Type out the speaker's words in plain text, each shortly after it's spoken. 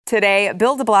Today,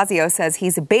 Bill de Blasio says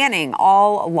he's banning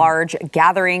all large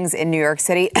gatherings in New York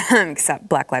City, except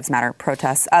Black Lives Matter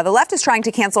protests. The left is trying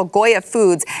to cancel Goya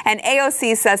Foods, and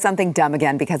AOC says something dumb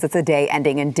again because it's a day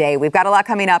ending in day. We've got a lot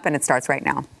coming up, and it starts right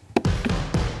now.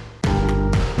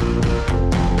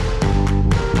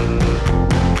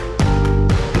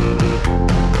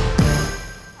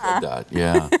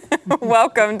 Yeah.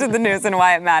 Welcome to the news and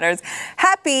why it matters.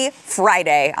 Happy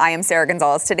Friday. I am Sarah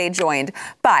Gonzalez, today joined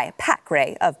by Pat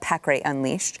Gray of Pat Gray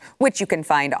Unleashed, which you can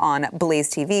find on Blaze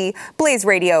TV, Blaze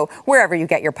Radio, wherever you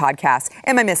get your podcasts.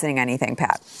 Am I missing anything,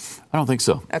 Pat? I don't think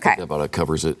so. Okay. That about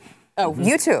covers it. Oh,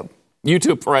 YouTube.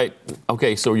 YouTube, right.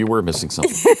 Okay, so you were missing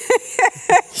something.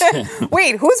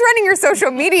 Wait, who's running your social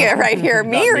media right here,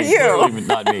 me or you?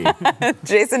 Not me.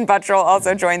 Jason Buttrell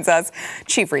also joins us,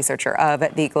 chief researcher of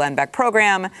the Glenn Beck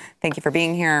program. Thank you for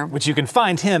being here. Which you can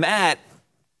find him at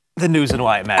The News and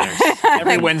Why It Matters.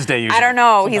 Every Wednesday, usually. I don't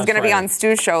know. He's going to be on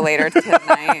Stu's show later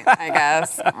tonight, I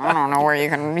guess. I don't know where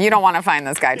you don't want to find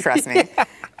this guy, trust me.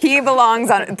 He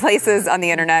belongs on places on the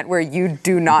internet where you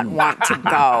do not want to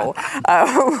go.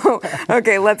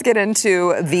 Okay, let's get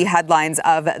into the headlines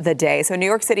of the day. So New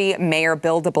York City Mayor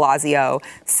Bill de Blasio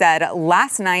said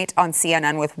last night on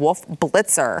CNN with Wolf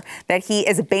Blitzer that he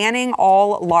is banning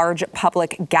all large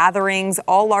public gatherings,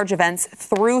 all large events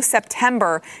through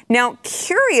September. Now,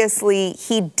 curiously,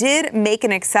 he did make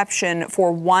an exception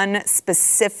for one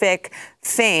specific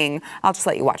thing. I'll just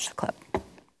let you watch the clip.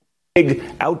 Big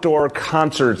outdoor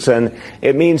concerts, and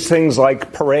it means things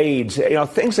like parades.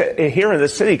 Things that here in the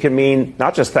city can mean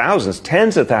not just thousands,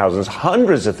 tens of thousands,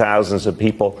 hundreds of thousands of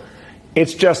people.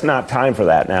 It's just not time for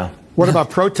that now. What about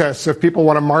protests? If people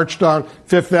want to march down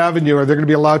Fifth Avenue, are they going to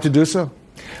be allowed to do so?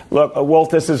 Look, Wolf,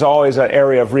 this is always an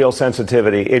area of real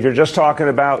sensitivity. If you're just talking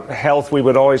about health, we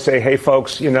would always say, hey,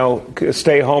 folks,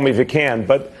 stay home if you can.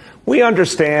 But we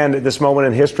understand at this moment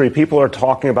in history, people are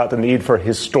talking about the need for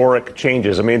historic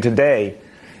changes. I mean, today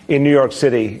in New York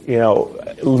City,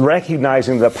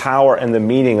 recognizing the power and the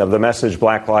meaning of the message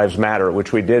Black Lives Matter,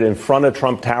 which we did in front of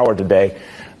Trump Tower today.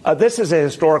 This is a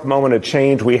historic moment of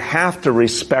change. We have to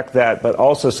respect that, but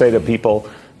also say to people,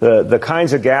 the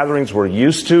kinds of gatherings we're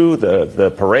used to,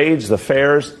 the parades, the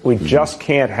fairs, we just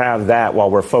can't have that while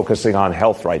we're focusing on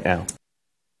health right now.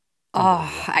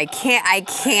 Oh, I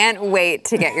can't wait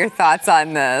to get your thoughts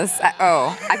on this.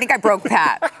 I think I broke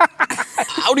Pat.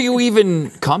 How do you even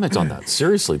comment on that?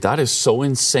 Seriously, that is so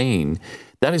insane.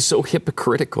 That is so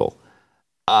hypocritical.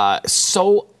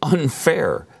 So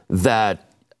unfair that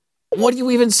what do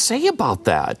you even say about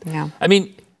that? Yeah. I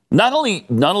mean, not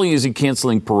only is he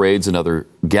canceling parades and other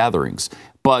gatherings,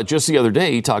 but just the other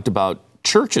day he talked about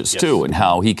churches too, and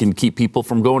how he can keep people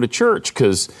from going to church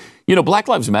because, Black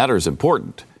Lives Matter is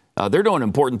important. They're doing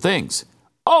important things.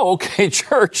 Oh, okay,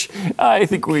 church. I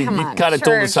think you kind of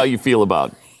told us how you feel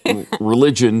about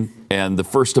religion and the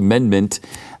First Amendment.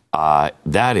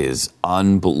 That is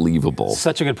unbelievable.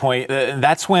 Such a good point.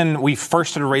 That's when we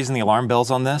first started raising the alarm bells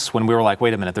on this, when we were like,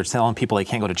 wait a minute, they're telling people they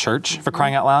can't go to church for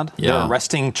crying out loud. Yeah. They're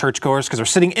arresting churchgoers because they're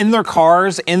sitting in their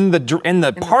cars in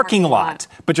the parking lot.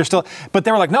 But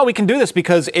they were like, no, we can do this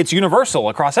because it's universal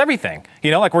across everything.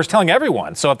 Like we're telling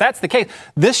everyone. So if that's the case,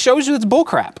 this shows you it's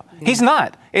bullcrap. He's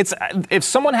not. If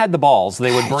someone had the balls,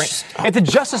 they would bring. If the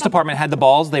Justice Department had the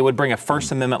balls, they would bring a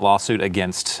First Amendment lawsuit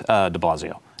against de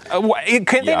Blasio.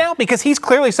 Can't they now? Because he's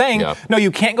clearly saying, no, you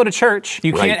can't go to church.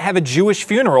 You can't have a Jewish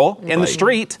funeral in the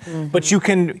street. But you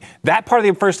can. That part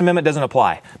of the First Amendment doesn't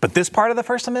apply. But this part of the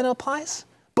First Amendment applies.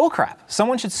 Bullcrap.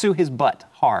 Someone should sue his butt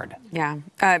hard. Yeah,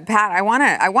 Pat, I want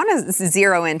to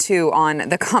zero in too on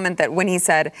the comment that when he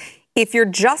said, if you're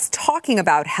just talking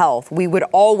about health, we would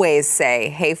always say,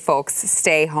 hey, folks,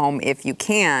 stay home if you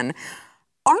can.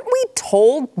 Aren't we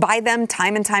told by them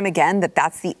time and time again that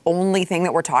that's the only thing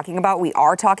that we're talking about? We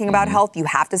are talking about health. You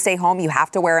have to stay home. You have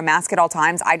to wear a mask at all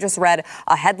times. I just read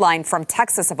a headline from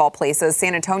Texas, of all places,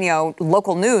 San Antonio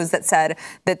local news that said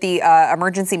that the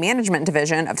Emergency Management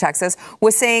Division of Texas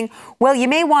was saying, well, you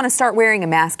may want to start wearing a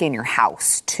mask in your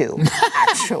house, too,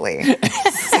 actually.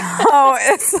 So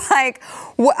it's like,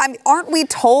 aren't we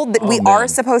told that we are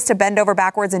supposed to bend over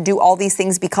backwards and do all these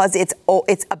things because it's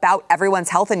about everyone's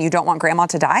health and you don't want grandma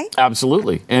to die?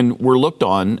 Absolutely. And we're looked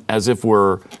on as if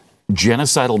we're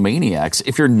genocidal maniacs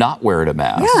if you're not wearing a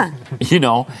mask.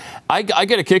 Yeah. I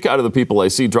get a kick out of the people I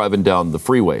see driving down the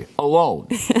freeway alone,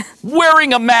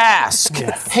 wearing a mask.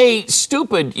 Yes. Hey,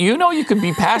 stupid, you could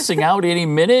be passing out any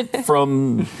minute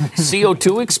from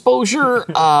CO2 exposure.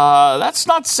 That's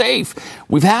not safe.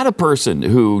 We've had a person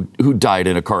who died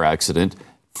in a car accident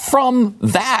from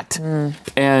that.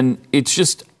 And it's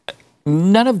just,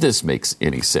 none of this makes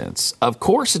any sense. Of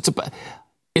course, it's about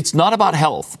it's not about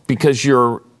health because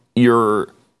you're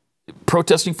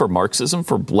protesting for Marxism,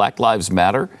 for Black Lives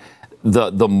Matter,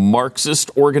 the Marxist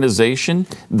organization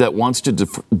that wants to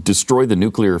destroy the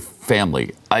nuclear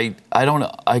family. I don't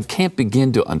know. I can't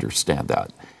begin to understand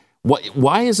that.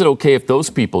 Why is it okay if those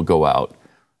people go out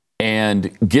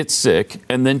and get sick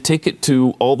and then take it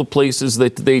to all the places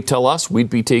that they tell us we'd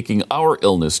be taking our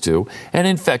illness to and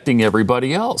infecting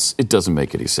everybody else? It doesn't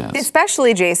make any sense.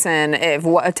 Especially, Jason,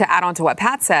 to add on to what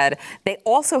Pat said, they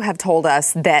also have told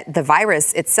us that the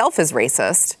virus itself is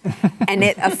racist and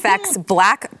it affects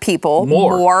black people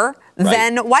more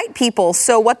than white people.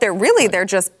 So what they're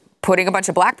just putting a bunch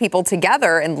of black people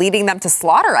together and leading them to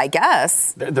slaughter, I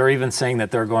guess. They're even saying that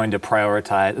they're going to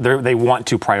prioritize, they want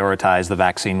to prioritize the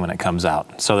vaccine when it comes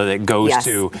out so that it goes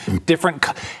to different,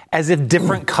 as if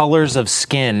different colors of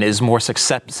skin is more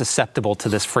susceptible to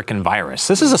this freaking virus.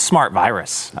 This is a smart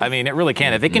virus. I mean, it really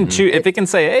can. If it can if it can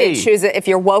say, hey. It chooses, if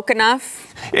you're woke enough,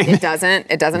 it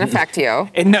doesn't affect you.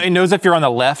 It knows if you're on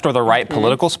the left or the right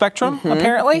political spectrum,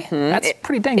 apparently. That's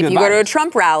pretty dang good. If you go to a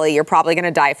Trump rally, you're probably going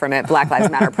to die from it. Black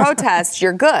Lives Matter protest,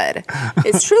 you're good.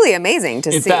 It's truly amazing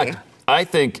to see. In fact, I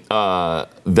think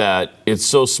that it's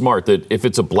so smart that if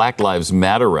it's a Black Lives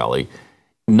Matter rally,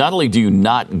 not only do you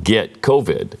not get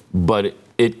COVID, but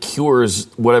it cures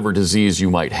whatever disease you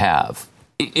might have.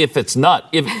 If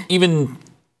even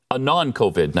a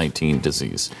non-COVID-19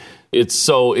 disease.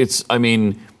 I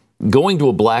mean, going to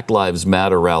a Black Lives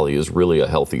Matter rally is really a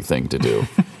healthy thing to do.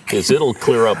 Because it'll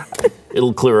clear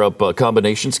up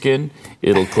combination skin.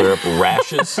 It'll clear up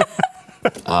rashes.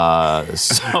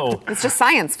 So it's just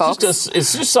science, folks.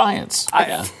 It's just science.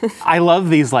 I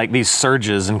love these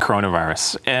surges in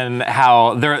coronavirus and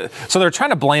how they're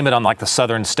trying to blame it on like the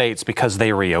southern states because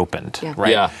they reopened,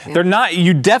 right? Yeah. They're not.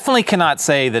 You definitely cannot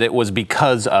say that it was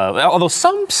because of. Although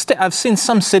I've seen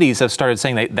some cities have started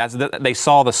saying they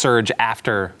saw the surge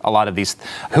after a lot of these.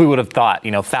 Who would have thought,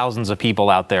 thousands of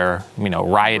people out there,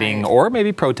 rioting or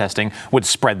maybe protesting would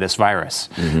spread this virus?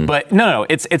 Mm-hmm. But no,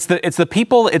 it's the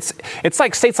people. It's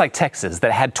like states like Texas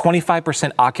that had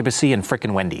 25% occupancy in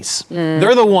frickin' Wendy's.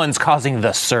 They're the ones causing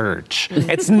the surge.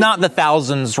 It's not the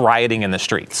thousands rioting in the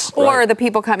streets. Or the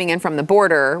people coming in from the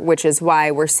border, which is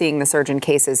why we're seeing the surge in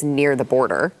cases near the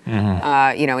border. Mm-hmm.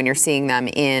 And you're seeing them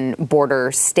in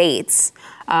border states.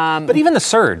 But even the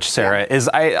surge, Sarah, is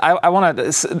I want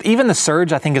to. Even the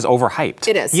surge, I think, is overhyped.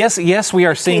 It is. Yes, we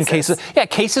are seeing cases. Yeah,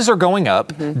 cases are going up.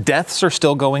 Mm-hmm. Deaths are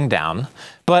still going down.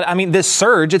 But I mean, this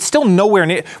surge, it's still nowhere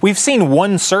near. We've seen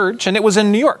one surge, and it was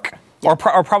in New York or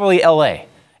probably L.A.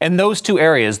 In those two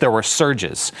areas, there were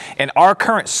surges, and our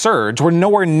current surge, we're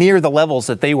nowhere near the levels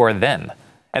that they were then,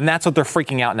 and that's what they're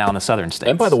freaking out now in the southern states.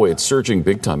 And by the way, it's surging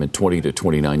big time in 20 to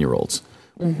 29-year-olds,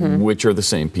 which are the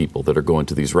same people that are going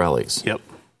to these rallies. Yep.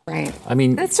 Right. I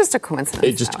mean, it's just a coincidence.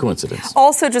 It's just a coincidence.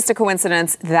 Also, just a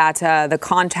coincidence that the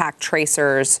contact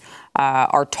tracers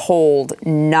are told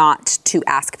not to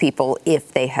ask people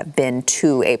if they have been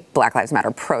to a Black Lives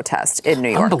Matter protest in New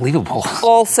York. Unbelievable.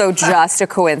 Also just a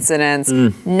coincidence.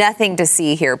 Nothing to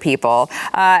see here, people.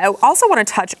 I also want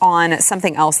to touch on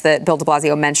something else that Bill de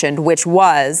Blasio mentioned, which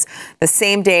was the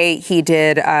same day he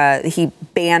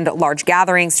banned large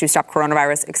gatherings to stop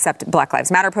coronavirus, except Black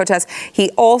Lives Matter protests.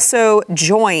 He also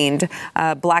joined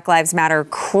Black Lives Matter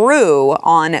crew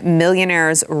on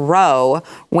Millionaires Row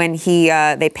when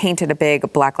they painted a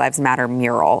big Black Lives Matter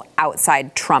mural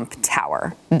outside Trump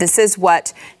Tower. This is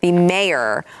what the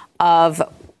mayor of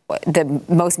the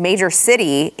most major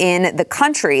city in the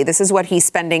country, this is what he's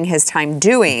spending his time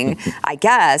doing, I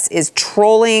guess, is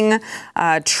trolling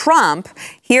Trump.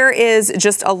 Here is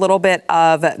just a little bit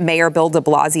of Mayor Bill de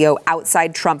Blasio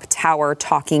outside Trump Tower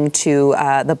talking to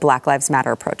the Black Lives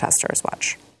Matter protesters.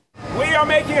 Watch. We are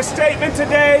making a statement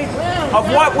today of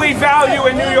what we value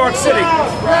in New York City.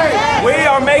 We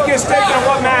are making a statement of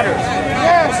what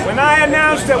matters. When I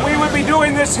announced that we would be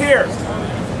doing this here,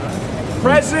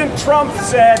 President Trump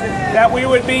said that we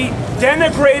would be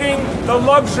denigrating the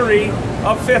luxury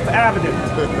of Fifth Avenue.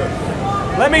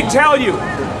 Let me tell you,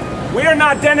 we are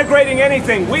not denigrating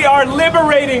anything. We are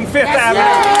liberating Fifth Avenue.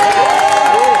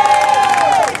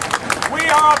 We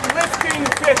are uplifting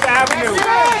Fifth Avenue.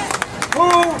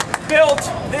 Who built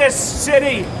this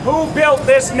city? Who built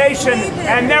this nation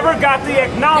and never got the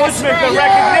acknowledgement, the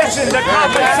recognition, the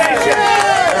compensation?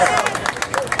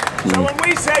 So when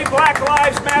we say Black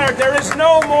Lives Matter, there is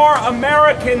no more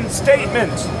American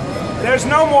statement. There's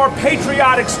no more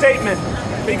patriotic statement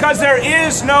because there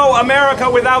is no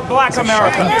America without Black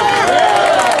America.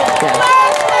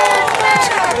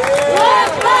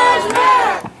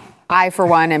 I, for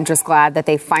one, am just glad that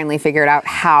they finally figured out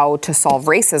how to solve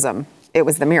racism. It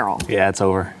was the mural. Yeah, it's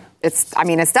over.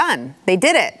 it's done. They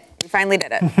did it. We finally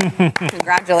did it.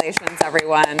 Congratulations,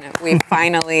 everyone. We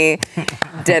finally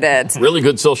did it. Really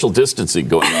good social distancing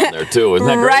going on there, too. Isn't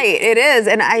that great? Right, it is.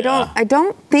 And I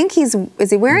don't think is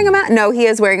he wearing a mask? No, he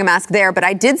is wearing a mask there. But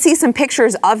I did see some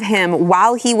pictures of him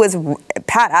while he was,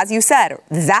 Pat, as you said,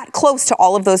 that close to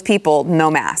all of those people, no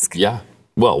mask. Yeah.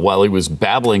 Well, while he was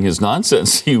babbling his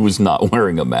nonsense, he was not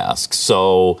wearing a mask.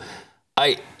 So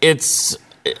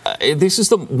this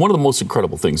is one of the most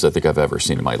incredible things I think I've ever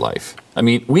seen in my life. I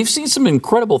mean, we've seen some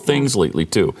incredible things lately,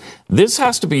 too. This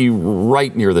has to be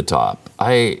right near the top.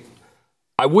 I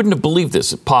wouldn't have believed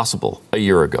this possible a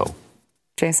year ago.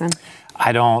 Jason?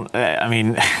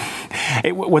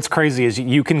 What's crazy is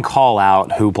you can call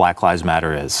out who Black Lives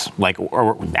Matter is.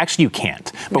 Or actually you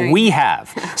can't, but we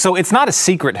have. So it's not a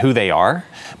secret who they are,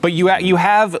 but you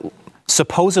have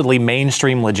supposedly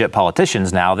mainstream legit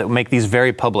politicians now that make these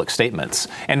very public statements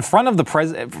in front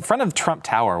of Trump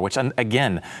Tower, which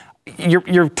again,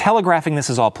 you're telegraphing this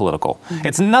is all political. Mm-hmm.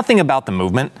 It's nothing about the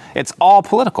movement. It's all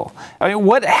political. I mean,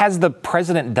 what has the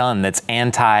president done that's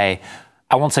I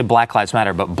won't say Black Lives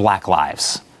Matter, but Black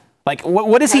Lives? Like,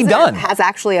 what has he done? Has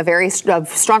actually a very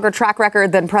stronger track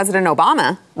record than President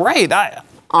Obama. Right.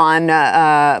 On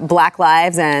Black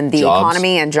lives and the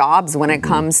economy and jobs when it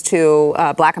comes to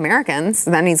Black Americans.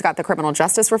 Then he's got the criminal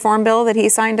justice reform bill that he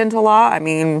signed into law. I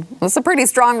mean, it's a pretty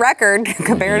strong record,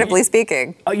 comparatively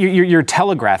speaking. You're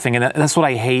telegraphing, and that's what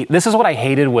I hate. This is what I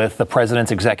hated with the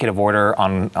president's executive order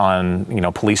on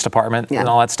police department and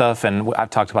all that stuff. And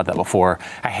I've talked about that before.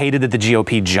 I hated that the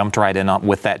GOP jumped right in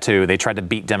with that too. They tried to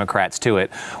beat Democrats to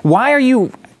it. Why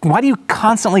do you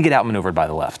constantly get outmaneuvered by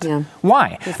the left? Yeah.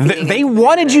 Why? They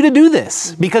wanted you to do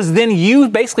this because then you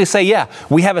basically say, yeah,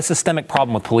 we have a systemic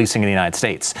problem with policing in the United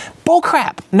States. Bull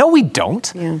crap. No, we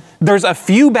don't. Yeah. There's a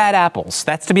few bad apples.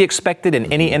 That's to be expected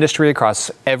in any industry across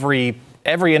every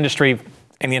industry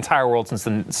in the entire world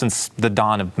since the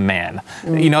dawn of man.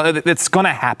 It's going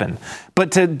to happen.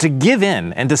 But to give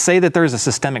in and to say that there's a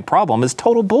systemic problem is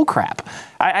total bullcrap.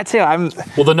 I tell you,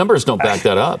 Well, the numbers don't back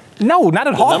that up. No, not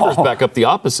at all. The numbers back up the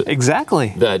opposite.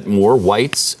 Exactly. That more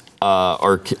whites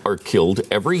are killed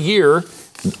every year.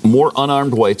 More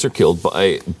unarmed whites are killed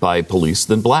by police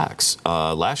than blacks.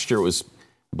 Last year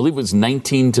I believe it was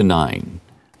 19-9.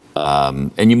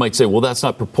 And you might say, well, that's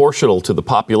not proportional to the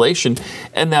population.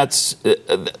 And that's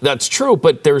true.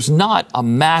 But there's not a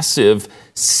massive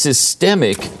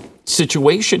systemic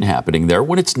situation happening there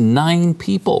when it's 9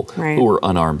 people who were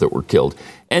unarmed that were killed.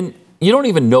 And you don't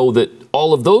even know that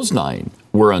all of those 9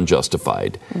 were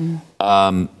unjustified.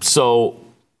 So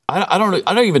I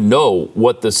don't even know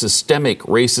what the systemic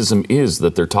racism is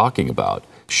that they're talking about.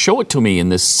 Show it to me in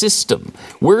the system.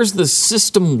 Where's the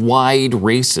system-wide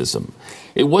racism?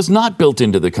 It was not built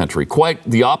into the country. Quite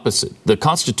the opposite. The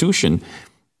Constitution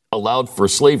allowed for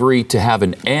slavery to have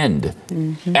an end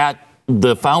at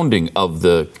the founding of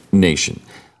the nation.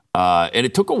 And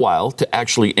it took a while to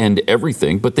actually end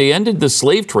everything, but they ended the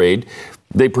slave trade.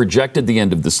 They projected the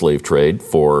end of the slave trade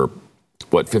for,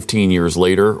 15 years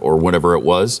later or whenever it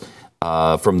was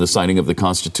from the signing of the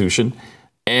Constitution.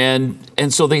 And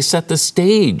so they set the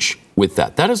stage with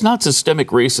that. That is not systemic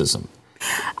racism.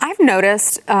 I've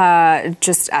noticed,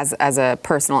 just as a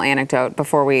personal anecdote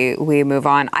before we move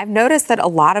on, I've noticed that a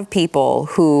lot of people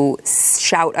who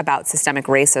shout about systemic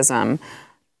racism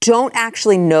don't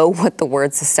actually know what the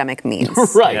word systemic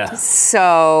means. Right. Yeah.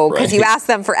 So, because you ask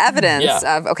them for evidence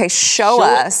of, okay, show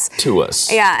us. To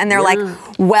us. Yeah, and they're like,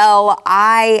 well,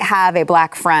 I have a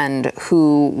black friend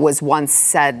who was once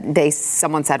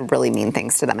someone said really mean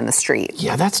things to them in the street.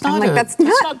 Yeah, that's not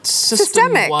systemic.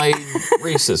 System-wide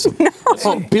racism. No. It's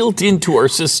not built into our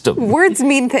system. Words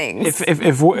mean things.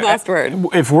 Last word.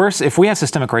 If we have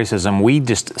systemic racism, we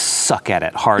just suck at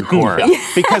it hardcore.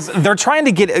 Because they're trying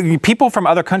to get people from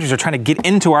other countries are trying to get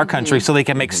into our country so they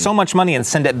can make so much money and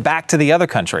send it back to the other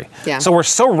country. Yeah. So we're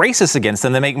so racist against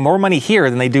them. They make more money here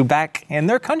than they do back in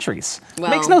their countries. Well,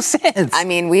 makes no sense. I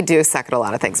mean, we do suck at a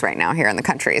lot of things right now here in the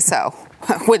country, so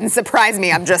wouldn't surprise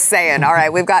me. I'm just saying. All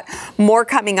right, we've got more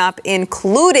coming up,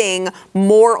 including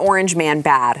more Orange Man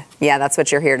Bad. Yeah, that's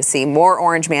what you're here to see. More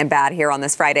Orange Man Bad here on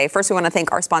this Friday. First, we want to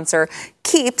thank our sponsor,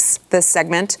 Keeps, this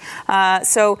segment.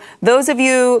 So those of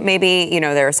you, maybe,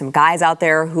 there are some guys out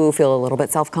there who feel a little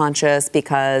bit self-conscious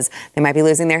because they might be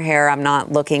losing their hair. I'm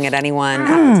not looking at anyone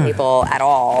at the table at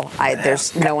all.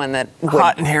 There's no one that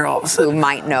hot in here all of a sudden. Who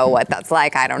might know what that's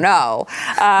like. I don't know.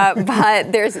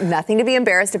 But there's nothing to be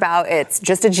embarrassed about. It's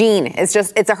just a gene. It's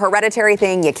a hereditary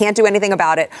thing. You can't do anything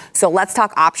about it. So let's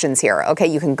talk options here. Okay,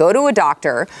 you can go to a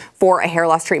doctor for a hair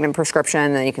loss treatment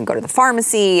prescription, then you can go to the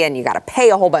pharmacy and you got to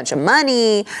pay a whole bunch of money.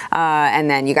 money, and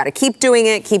then you got to keep doing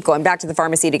it, keep going back to the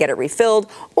pharmacy to get it refilled.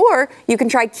 Or you can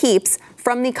try Keeps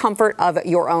from the comfort of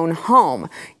your own home.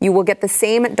 You will get the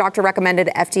same doctor-recommended,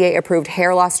 FDA-approved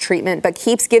hair loss treatment, but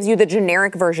Keeps gives you the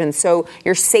generic version, so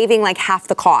you're saving like half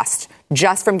the cost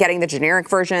just from getting the generic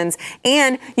versions.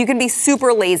 And you can be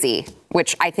super lazy,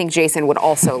 which I think Jason would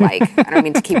also like. I don't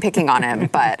mean to keep picking on him,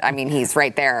 but I mean, he's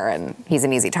right there and he's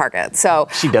an easy target. So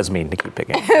she does mean to keep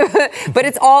picking. But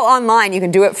it's all online. You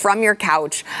can do it from your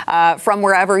couch, from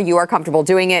wherever you are comfortable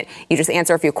doing it. You just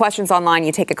answer a few questions online.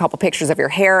 You take a couple pictures of your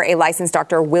hair. A licensed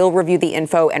doctor will review the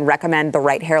info and recommend the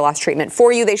right hair loss treatment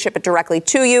for you. They ship it directly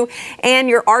to you, and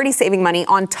you're already saving money.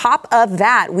 On top of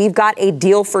that, we've got a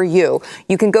deal for you.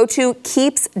 You can go to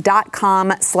keeps.com/Y.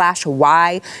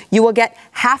 You will get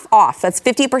half off. That's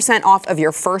 50% off of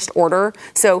your first order.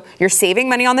 So you're saving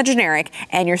money on the generic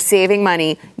and you're saving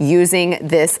money using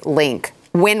this link.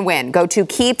 Win-win. Go to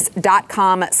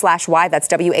keeps.com/Y. That's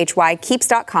WHY.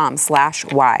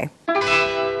 Keeps.com/Y.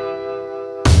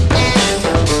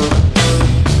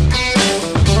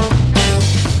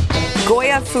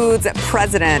 Goya Foods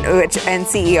president and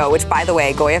CEO, which, by the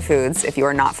way, Goya Foods, if you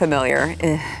are not familiar,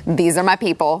 these are my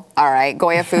people. All right.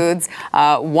 Goya Foods,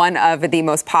 one of the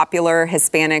most popular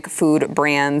Hispanic food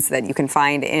brands that you can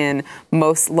find in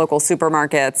most local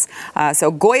supermarkets.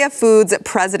 So Goya Foods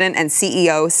president and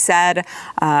CEO said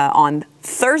on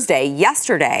Thursday,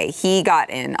 yesterday, he got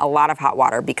in a lot of hot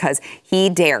water because he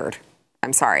dared.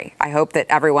 I'm sorry. I hope that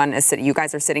everyone is you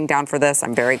guys are sitting down for this.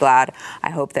 I'm very glad. I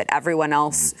hope that everyone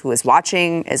else who is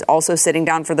watching is also sitting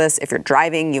down for this. If you're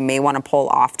driving, you may want to pull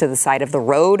off to the side of the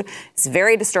road. It's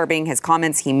very disturbing, his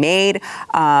comments he made.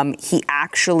 He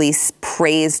actually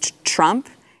praised Trump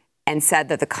and said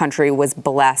that the country was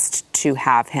blessed to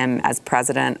have him as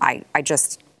president. I'm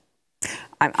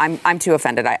too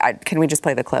offended. Can we just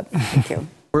play the clip? Thank you.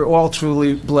 We're all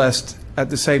truly blessed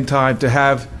at the same time to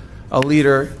have a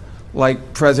leader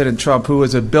like President Trump, who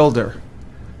is a builder.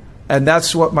 And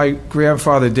that's what my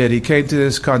grandfather did. He came to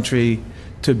this country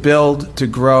to build, to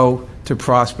grow, to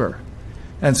prosper.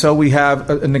 And so we have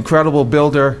an incredible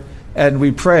builder, and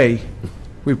we pray.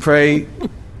 We pray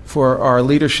for our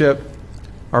leadership,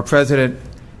 our president,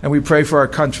 and we pray for our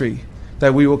country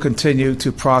that we will continue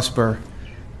to prosper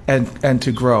and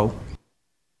to grow.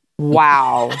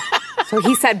 Wow. So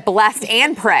he said blessed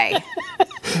and pray.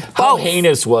 How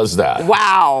heinous was that?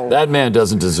 Wow. That man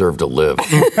doesn't deserve to live.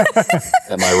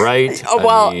 Am I right?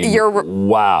 Wow.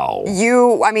 You're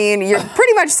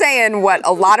pretty much saying what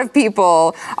a lot of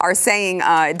people are saying.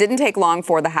 It didn't take long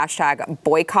for the hashtag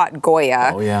boycott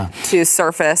Goya to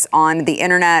surface on the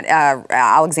internet.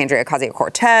 Alexandria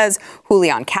Ocasio-Cortez,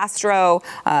 Julian Castro,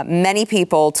 many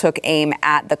people took aim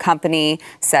at the company,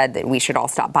 said that we should all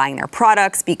stop buying their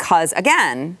products because,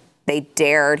 again, he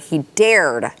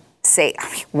dared say,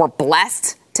 we're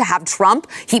blessed to have Trump.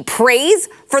 He prays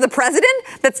for the president.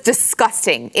 That's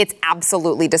disgusting. It's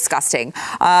absolutely disgusting.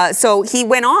 So he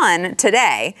went on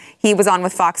today. He was on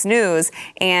with Fox News.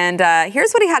 And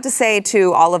here's what he had to say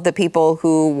to all of the people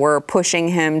who were pushing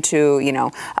him to,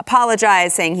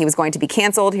 apologize, saying he was going to be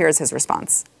canceled. Here's his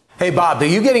response. Hey, Bob, are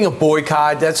you getting a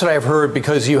boycott? That's what I've heard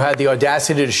because you had the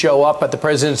audacity to show up at the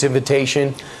president's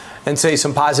invitation and say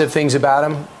some positive things about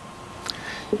him.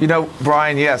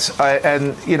 Brian, yes.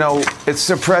 It's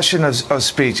suppression of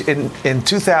speech. In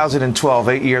 2012,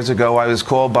 8 years ago, I was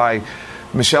called by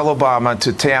Michelle Obama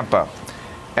to Tampa.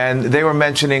 And they were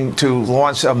mentioning to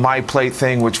launch a My Plate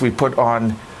thing, which we put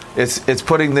on. It's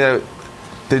putting the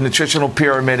nutritional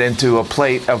pyramid into a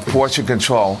plate of portion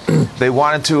control. They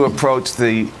wanted to approach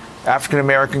the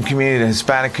African-American community, the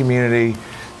Hispanic community,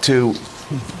 to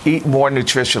eat more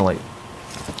nutritionally.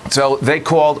 So they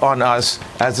called on us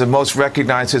as the most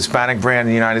recognized Hispanic brand in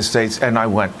the United States, and I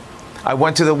went. I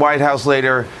went to the White House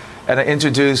later, and I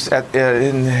introduced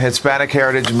in Hispanic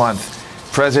Heritage Month,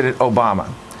 President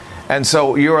Obama. And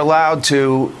so you're allowed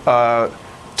to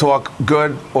talk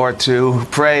good or to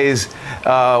praise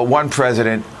one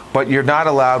president, but you're not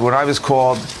allowed, when I was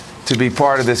called to be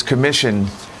part of this commission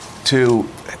to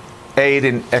aid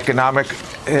in economic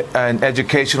and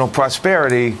educational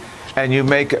prosperity, and you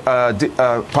make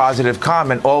a positive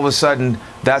comment, all of a sudden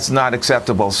that's not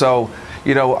acceptable. So,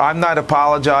 I'm not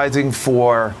apologizing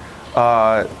for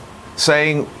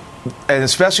saying, and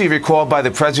especially if you're called by the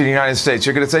President of the United States,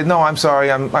 you're going to say, no, I'm sorry,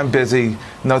 I'm busy,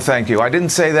 no thank you. I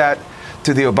didn't say that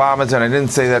to the Obamas, and I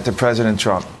didn't say that to President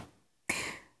Trump.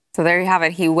 So there you have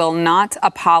it. He will not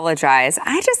apologize.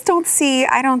 I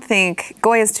don't think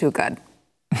Goya's too good.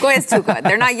 Goya's too good.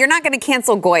 You're not going to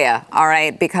cancel Goya, all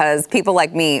right? Because people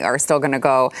like me are still going to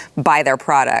go buy their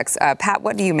products. Pat,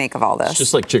 what do you make of all this? It's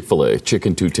just like Chick-fil-A,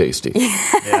 chicken too tasty.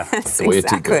 Yes, Goya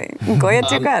exactly. too good. Goya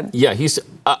too good. Yeah,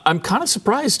 I'm kind of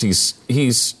surprised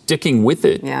he's sticking with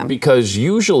it. Yeah. Because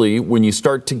usually when you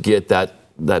start to get that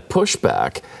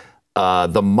pushback,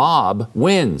 the mob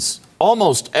wins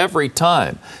almost every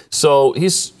time. So he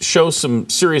shows some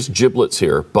serious giblets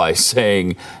here by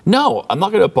saying, no, I'm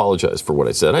not going to apologize for what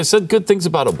I said. I said good things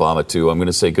about Obama, too. I'm going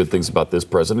to say good things about this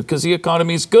president because the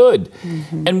economy is good.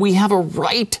 Mm-hmm. And we have a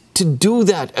right to do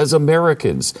that as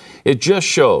Americans. It just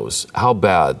shows how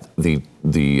bad the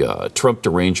Trump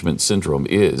derangement syndrome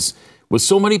is with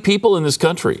so many people in this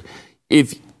country.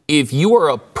 If you are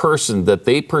a person that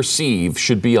they perceive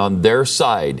should be on their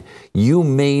side, you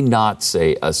may not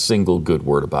say a single good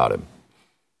word about him.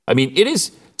 I mean,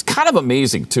 it's kind of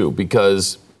amazing, too,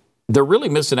 because they're really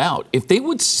missing out. If they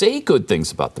would say good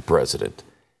things about the president,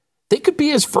 they could be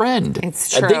his friend.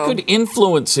 It's true. And they could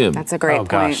influence him. That's a great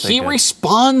point. He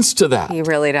responds to that. He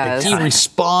really does. He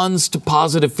responds to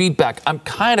positive feedback. I'm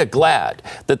kind of glad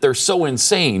that they're so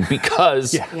insane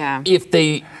because if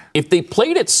they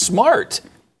played it smart,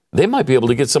 they might be able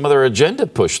to get some of their agenda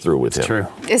pushed through with him. True.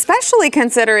 Especially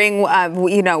considering,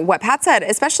 what Pat said,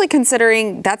 especially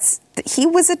considering he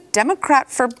was a Democrat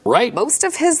for most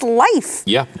of his life.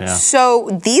 Yeah.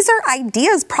 So these are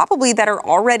ideas probably that are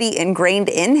already ingrained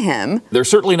in him. They're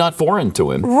certainly not foreign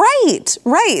to him.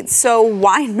 Right. So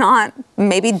why not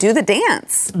maybe do the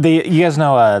dance? You guys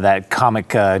know that comic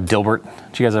Dilbert?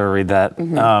 Did you guys ever read that?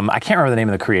 Mm-hmm. I can't remember the name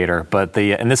of the creator, but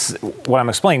what I'm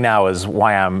explaining now is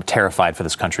why I'm terrified for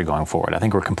this country going forward. I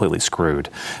think we're completely screwed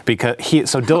because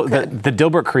the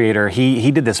Dilbert creator, he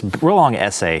did this real long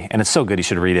essay, and it's so good you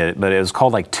should read it. But it was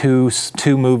called like two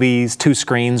movies, 2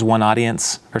 screens, 1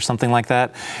 audience, or something like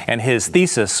that. And his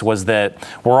thesis was that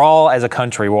we're all, as a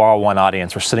country, we're all one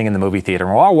audience. We're sitting in the movie theater,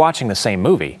 and we're all watching the same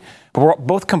movie. But we're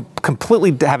both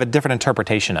completely have a different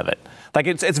interpretation of it. Like,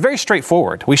 it's very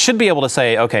straightforward. We should be able to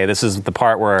say, okay, this is the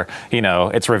part where,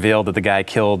 it's revealed that the guy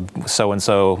killed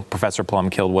so-and-so, Professor Plum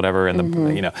killed whatever, and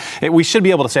we should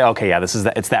be able to say, okay, yeah,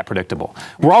 it's that predictable.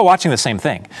 We're all watching the same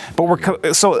thing.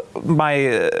 But so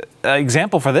my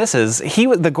example for this is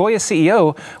the Goya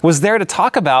CEO was there to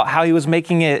talk about how he was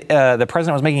making it, the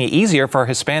president was making it easier for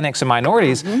Hispanics and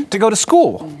minorities to go to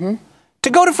school. To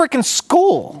go to freaking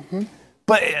school.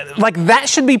 But that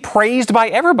should be praised by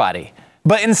everybody.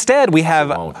 But instead, we have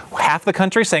half the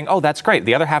country saying, oh, that's great.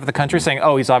 The other half of the country saying,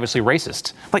 oh, he's obviously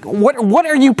racist. Like, what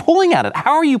are you pulling out of it?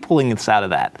 How are you pulling this out of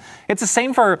that? It's the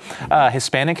same for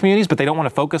Hispanic communities, but they don't want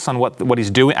to focus on what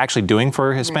he's actually doing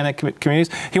for Hispanic communities.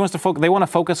 They want to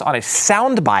focus on a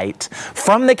soundbite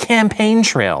from the campaign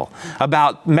trail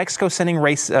about Mexico sending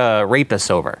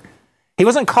rapists over. He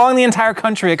wasn't calling the entire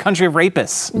country a country of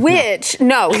rapists.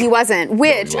 No, he wasn't.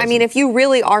 I mean, if you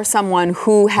really are someone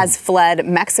who has fled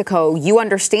Mexico,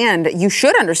 you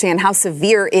should understand how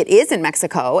severe it is in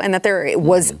Mexico and that there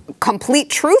was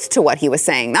complete truth to what he was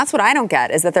saying. That's what I don't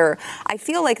get, is that I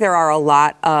feel like there are a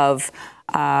lot of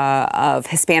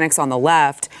Hispanics on the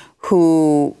left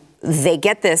who they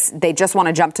get this, they just want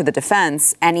to jump to the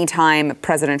defense anytime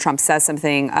President Trump says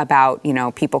something about,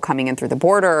 people coming in through the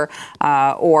border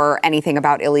or anything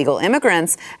about illegal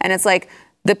immigrants. And it's like,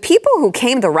 the people who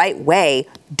came the right way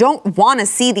don't want to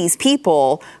see these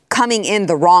people coming in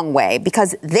the wrong way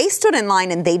because they stood in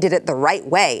line and they did it the right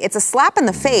way. It's a slap in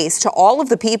the face to all of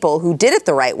the people who did it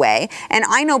the right way. And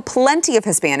I know plenty of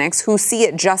Hispanics who see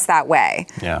it just that way.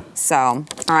 Yeah. So, all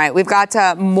right, we've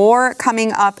got more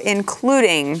coming up,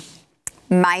 including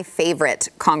my favorite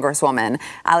Congresswoman,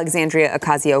 Alexandria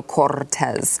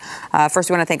Ocasio-Cortez. First,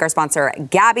 we want to thank our sponsor,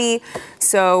 Gabby.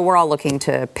 So we're all looking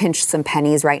to pinch some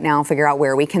pennies right now, figure out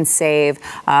where we can save.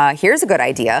 Here's a good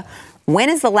idea. When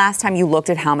is the last time you looked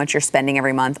at how much you're spending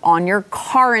every month on your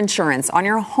car insurance, on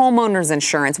your homeowner's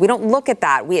insurance? We don't look at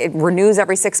that. It renews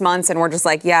every 6 months and we're just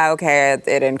like, yeah, okay,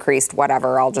 it increased,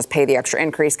 whatever. I'll just pay the extra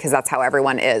increase because that's how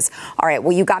everyone is. All right,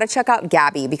 well, you got to check out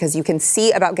Gabby because you can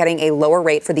see about getting a lower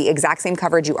rate for the exact same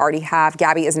coverage you already have.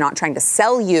 Gabby is not trying to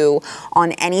sell you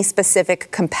on any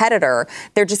specific competitor.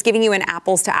 They're just giving you an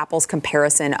apples to apples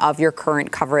comparison of your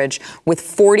current coverage with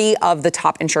 40 of the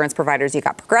top insurance providers. You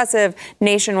got Progressive,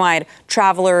 Nationwide,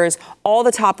 Travelers, all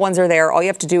the top ones are there. All you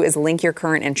have to do is link your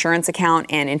current insurance account,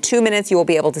 and in 2 minutes, you will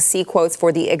be able to see quotes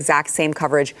for the exact same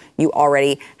coverage you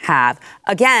already have.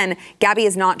 Again, Gabby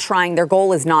is not trying, their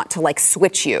goal is not to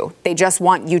switch you. They just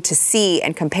want you to see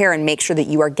and compare and make sure that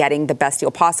you are getting the best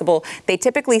deal possible. They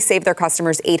typically save their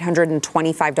customers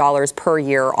 $825 per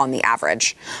year on the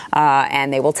average.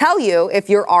 And they will tell you if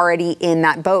you're already in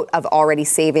that boat of already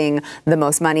saving the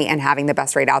most money and having the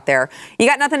best rate out there. You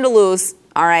got nothing to lose.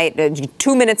 All right,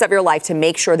 2 minutes of your life to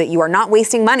make sure that you are not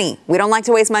wasting money. We don't like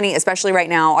to waste money, especially right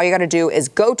now. All you got to do is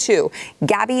go to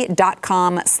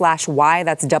Gabi.com/Y.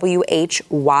 That's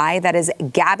WHY. That is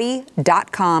Gabi.com/Y.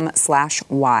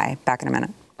 Back in a minute.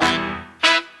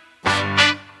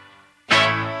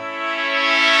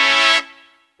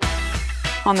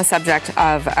 On the subject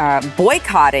of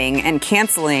boycotting and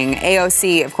canceling,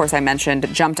 AOC, of course I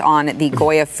mentioned, jumped on the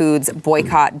Goya Foods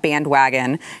boycott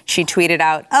bandwagon. She tweeted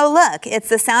out, "Oh, look, it's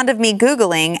the sound of me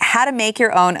Googling how to make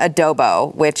your own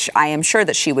adobo," which I am sure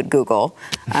that she would Google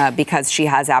because she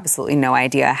has absolutely no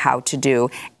idea how to do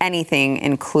anything,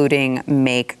 including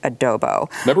make adobo.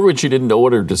 Remember when she didn't know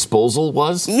what her disposal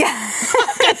was? Yeah.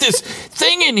 Got this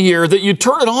thing in here that you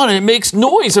turn it on and it makes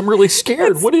noise. I'm really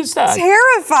scared. What is that?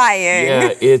 Terrifying. Yeah,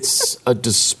 it's a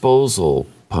disposal,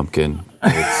 Pumpkin.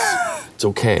 It's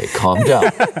okay. Calm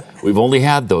down. We've only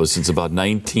had those since about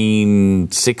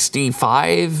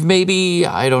 1965, maybe.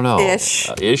 I don't know. Ish,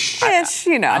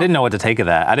 you know. I didn't know what to take of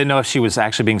that. I didn't know if she was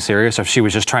actually being serious or if she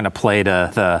was just trying to play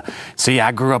see,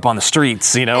 I grew up on the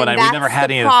streets, and we never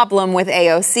had any. The problem with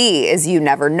AOC is you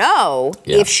never know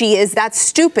if she is that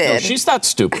stupid. No, she's not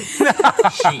stupid.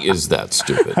 She is that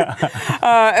stupid.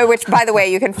 Which, by the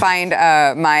way, you can find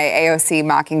my AOC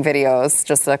mocking videos.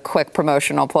 Just a quick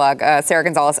promotional plug. Sarah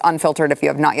Gonzalez Unfiltered. If you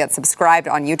have not yet subscribed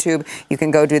on YouTube, you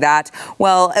can go do that.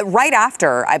 Well, right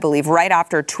after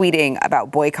tweeting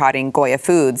about boycotting Goya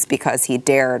Foods because he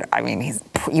dared,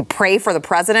 you pray for the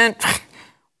president?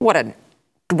 What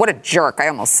a jerk. I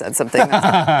almost said something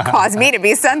that caused me to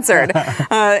be censored.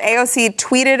 AOC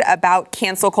tweeted about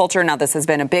cancel culture. Now, this has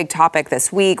been a big topic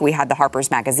this week. We had the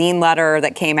Harper's Magazine letter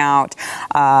that came out.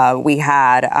 We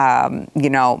had,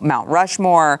 Mount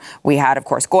Rushmore. We had, of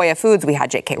course, Goya Foods. We had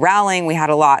J.K. Rowling. We had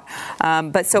a lot.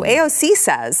 But so AOC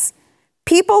says,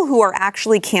 people who are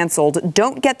actually canceled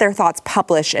don't get their thoughts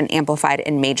published and amplified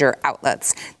in major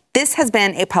outlets. This has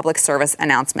been a public service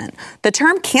announcement. The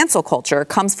term cancel culture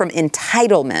comes from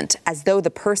entitlement, as though the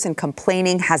person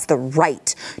complaining has the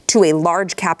right to a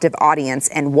large captive audience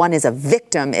and one is a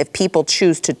victim if people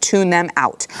choose to tune them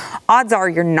out. Odds are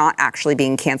you're not actually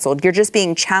being canceled. You're just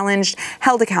being challenged,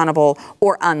 held accountable,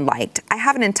 or unliked. I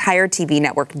have an entire TV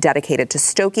network dedicated to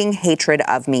stoking hatred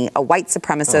of me. A white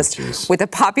supremacist with a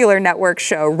popular network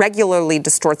show regularly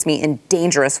distorts me in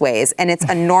dangerous ways, and it's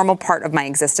a normal part of my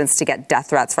existence to get death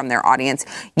threats from their audience.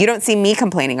 You don't see me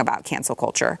complaining about cancel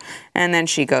culture. And then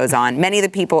she goes on. Many of the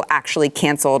people actually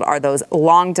canceled are those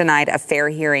long denied a fair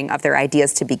hearing of their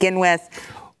ideas to begin with.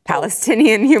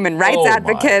 Palestinian human rights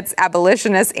advocates,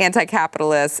 abolitionists,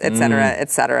 anti-capitalists, et cetera,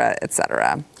 et cetera, et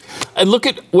cetera. And look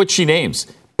at what she names.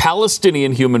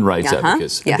 Palestinian human rights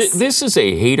advocates. Yes. This is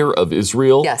a hater of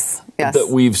Israel that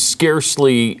we've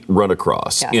scarcely run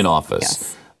across in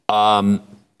office. And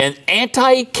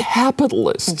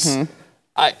anti-capitalists.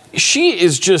 She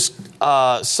is just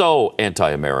so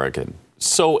anti-American,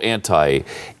 so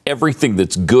anti-everything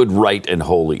that's good, right, and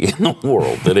holy in the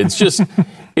world that it's just,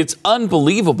 it's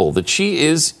unbelievable that she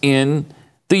is in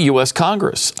the U.S.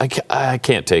 Congress. I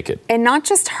can't take it. And not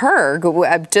just her,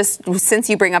 just since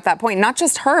you bring up that point, not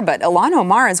just her, but Ilhan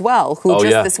Omar as well, who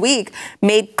this week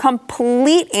made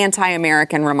complete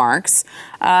anti-American remarks.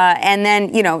 And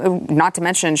then, not to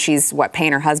mention she's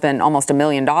paying her husband almost $1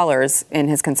 million in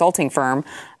his consulting firm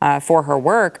for her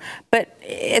work. But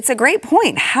it's a great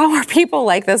point. How are people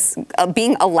like this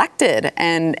being elected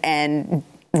and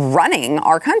running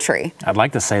our country? I'd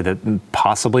like to say that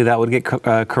possibly that would get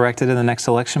corrected in the next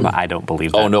election, but I don't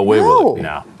believe that. Oh, no way will it.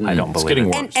 No, I don't believe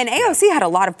it. And AOC had a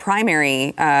lot of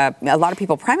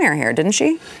people primary here, didn't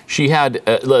she? She had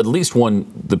at least one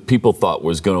that people thought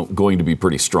was going to be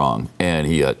pretty strong, and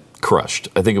he got crushed.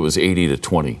 I think it was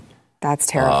 80-20. That's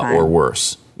terrifying. Or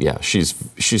worse. Yeah, she's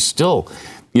still,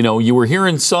 you were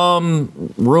hearing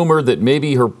some rumor that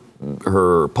maybe her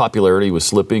popularity was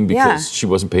slipping because she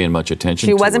wasn't paying much attention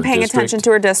to her district. She wasn't paying attention to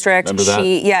her district. Remember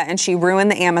that? And she ruined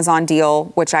the Amazon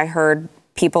deal, which I heard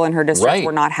people in her district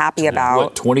were not happy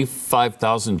about.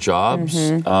 25,000 jobs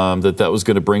that was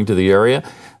going to bring to the area?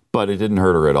 But it didn't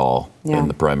hurt her at all in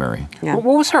the primary. Yeah.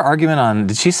 What was her argument on,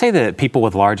 did she say that people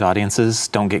with large audiences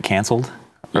don't get canceled?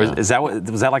 Or was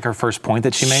that like her first point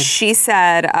that she made? She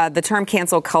said the term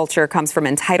cancel culture comes from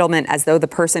entitlement, as though the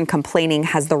person complaining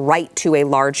has the right to a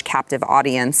large captive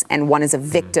audience, and one is a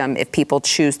victim if people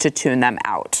choose to tune them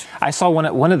out. I saw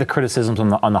one of the criticisms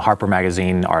on the Harper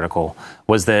Magazine article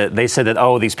was that they said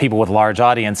that, these people with large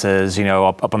audiences,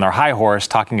 up on their high horse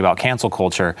talking about cancel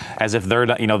culture, as if they're,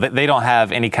 they don't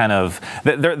have any kind of,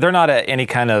 they're not any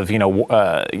kind of,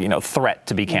 threat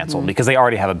to be canceled because they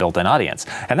already have a built-in audience.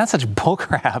 And that's such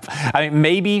bullcrap. I mean,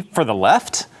 maybe for the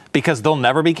left, because they'll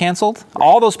never be canceled.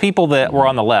 All those people that were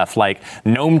on the left, like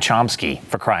Noam Chomsky,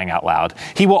 for crying out loud,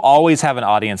 he will always have an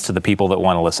audience to the people that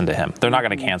want to listen to him. They're not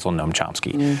going to cancel Noam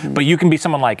Chomsky. But you can be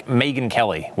someone like Megyn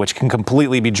Kelly, which can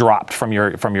completely be dropped from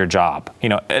your job,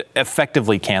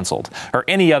 effectively canceled, or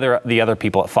the other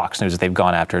people at Fox News that they've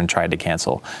gone after and tried to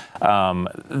cancel.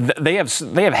 They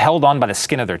have held on by the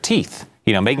skin of their teeth.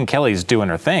 Megyn Kelly's doing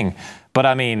her thing, but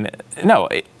I mean, no.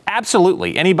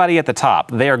 Absolutely. Anybody at the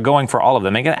top, they are going for all of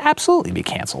them. They can absolutely be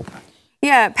canceled.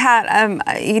 Yeah, Pat,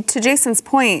 to Jason's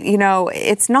point,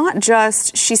 it's not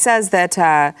just, she says that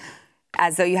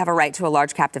as though you have a right to a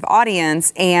large captive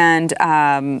audience,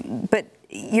 but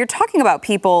you're talking about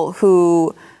people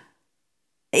who,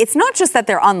 it's not just that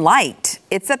they're unliked.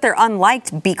 It's that they're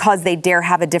unliked because they dare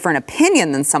have a different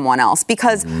opinion than someone else.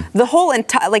 Because the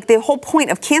whole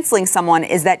point of canceling someone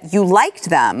is that you liked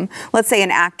them. Let's say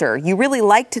an actor, you really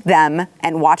liked them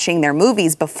and watching their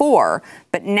movies before,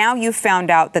 but now you found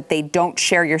out that they don't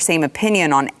share your same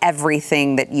opinion on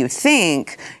everything that you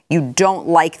think. You don't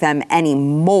like them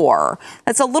anymore.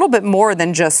 That's a little bit more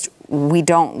than just, we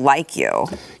don't like you.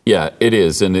 Yeah, it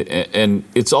is. And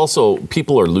it's also,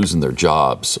 people are losing their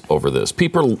jobs over this.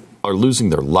 People are losing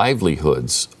their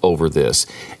livelihoods over this.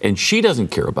 And she doesn't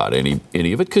care about any of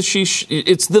it because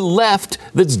it's the left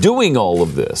that's doing all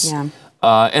of this. Yeah.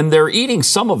 And they're eating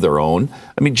some of their own.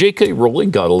 I mean, J.K.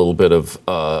 Rowling got a little bit of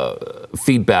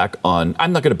feedback on,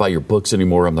 I'm not going to buy your books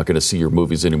anymore. I'm not going to see your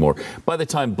movies anymore. By the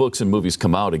time books and movies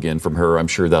come out again from her, I'm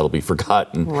sure that'll be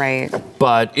forgotten. Right.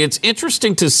 But it's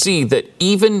interesting to see that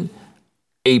even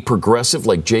a progressive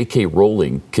like J.K.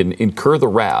 Rowling can incur the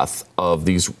wrath of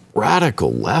these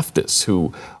radical leftists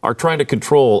who are trying to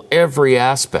control every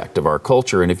aspect of our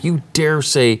culture. And if you dare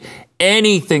say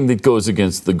anything that goes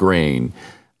against the grain,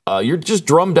 you're just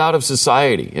drummed out of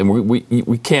society, and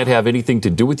we can't have anything to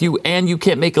do with you, and you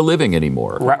can't make a living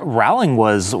anymore. Rowling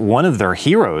was one of their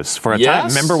heroes for a time.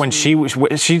 Remember when she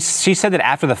said that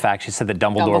after the fact, she said that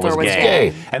Dumbledore was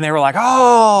gay. And they were like,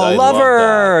 I love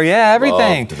her. That. Yeah,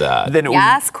 everything. Loved that. Then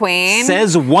yes, Queen.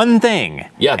 Says one thing,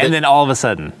 and then all of a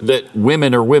sudden. That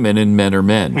women are women and men are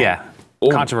men. Yeah.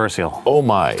 Controversial. Oh,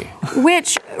 my.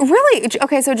 Which really,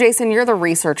 okay, so Jason, you're the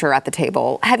researcher at the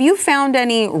table. Have you found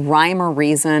any rhyme or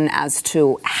reason as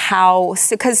to how,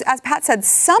 because as Pat said,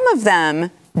 some of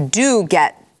them do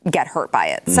get hurt by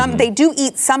it. They do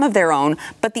eat some of their own,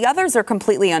 but the others are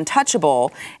completely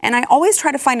untouchable. And I always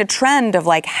try to find a trend of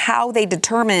like how they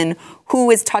determine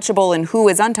who is touchable and who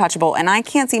is untouchable, and I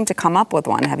can't seem to come up with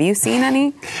one. Have you seen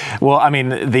any? Well, I mean,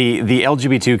 the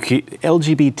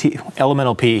LGBT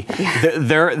elemental P,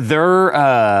 their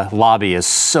lobby is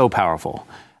so powerful.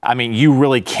 I mean, you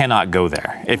really cannot go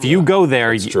there. If you go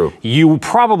there, you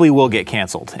probably will get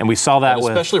canceled. And we saw that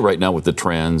especially right now with the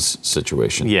trans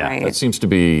situation. Yeah. Right. That seems to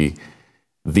be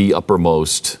the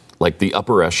uppermost, like the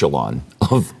upper echelon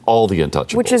of all the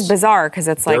untouchables. Which is bizarre because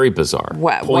it's like... Very bizarre.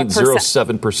 What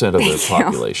 0.07% of the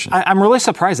population. I'm really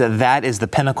surprised that is the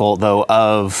pinnacle, though,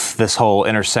 of this whole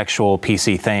intersexual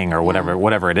PC thing or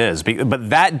whatever it is. But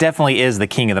that definitely is the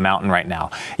king of the mountain right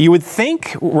now. You would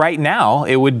think right now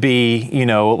it would be,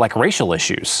 like racial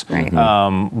issues,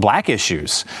 black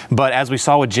issues. But as we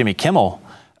saw with Jimmy Kimmel,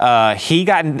 he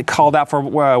got called out for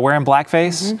wearing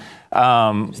blackface.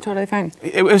 It's totally fine.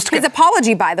 His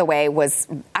apology, by the way, was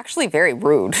actually very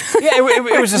rude. Yeah,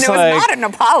 it was just it was not an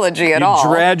apology at all.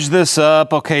 You dredge this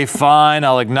up, okay, fine,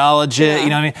 I'll acknowledge it. You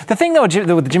know what I mean? The thing though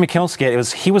with the Jimmy Kimmel skit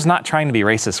was he was not trying to be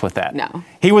racist with that. No.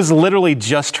 He was literally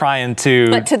just trying to.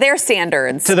 But to their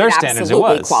standards, it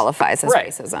absolutely qualifies as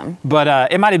racism.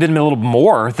 But it might have been a little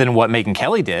more than what Megyn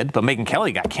Kelly did. But Megyn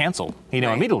Kelly got canceled,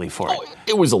 immediately for it.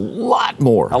 It was a lot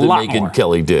more than Megyn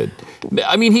Kelly did.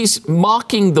 I mean, he's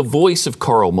mocking the voice of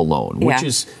Karl Malone, which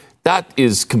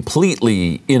is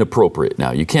completely inappropriate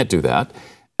now. You can't do that.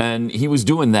 And he was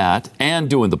doing that and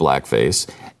doing the blackface.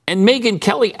 and Megyn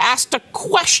Kelly asked a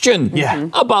question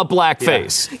about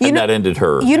blackface, and that ended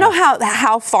her. You know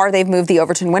how far they've moved the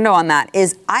Overton window on that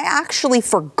is I actually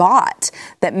forgot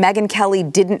that Megyn Kelly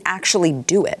didn't actually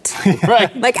do it.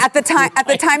 Right. Like at the time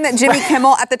that Jimmy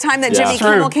Kimmel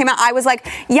came out, I was like,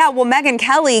 yeah, well, Megyn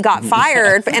Kelly got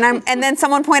fired, and then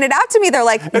someone pointed out to me, they're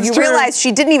like, you realize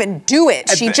she didn't even do it.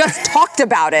 She just talked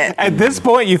about it. At this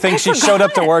point, you think she showed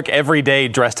up to work every day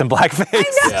dressed in blackface?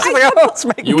 I know.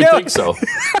 You would think so.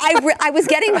 I was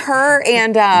getting her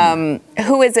and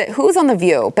who is it? Who's on The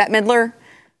View? Bette Midler?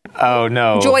 Oh,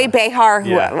 no. Joy Behar,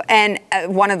 and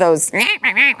one of those.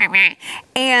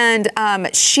 And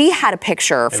she had a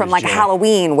picture from like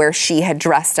Halloween where she had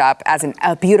dressed up as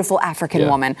a beautiful African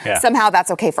woman. Yeah. Somehow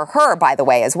that's okay for her, by the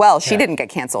way, as well. She didn't get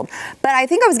canceled. But I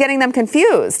think I was getting them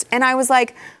confused. And I was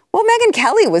like, well, Megyn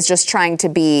Kelly was just trying to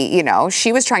be,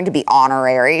 she was trying to be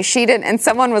honorary. She didn't, and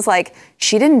someone was like,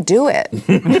 she didn't do it.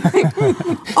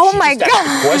 Oh my God.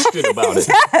 Asked a question about it.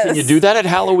 Yes. Can you do that at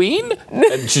Halloween?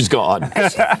 And she's gone.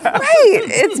 Right.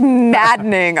 It's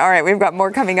maddening. All right, we've got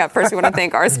more coming up. First, we want to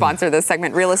thank our sponsor of this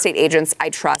segment, Real Estate Agents I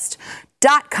Trust.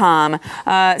 .com.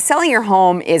 Selling your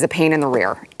home is a pain in the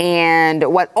rear.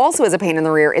 And what also is a pain in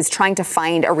the rear is trying to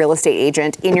find a real estate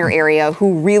agent in your area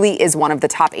who really is one of the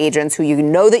top agents who you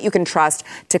know that you can trust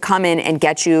to come in and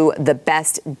get you the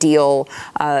best deal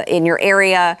in your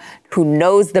area, who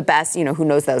knows the best, who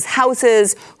knows those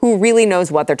houses, who really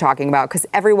knows what they're talking about, because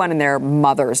everyone and their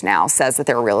mothers now says that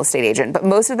they're a real estate agent, but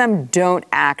most of them don't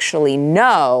actually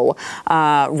know,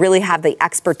 really have the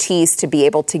expertise to be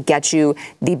able to get you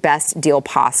the best deal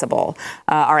possible.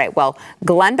 All right, well,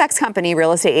 Glenn Beck's company,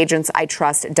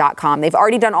 realestateagentsitrust.com, they've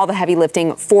already done all the heavy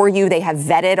lifting for you. They have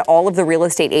vetted all of the real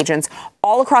estate agents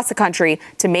all across the country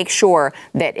to make sure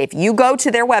that if you go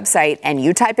to their website and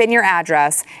you type in your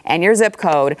address and your zip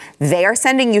code, they are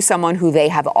sending you someone who they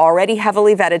have already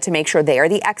heavily vetted to make sure they are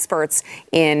the experts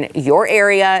in your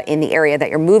area, in the area that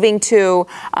you're moving to.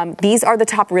 These are the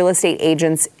top real estate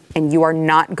agents, and you are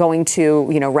not going to,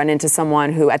 run into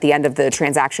someone who at the end of the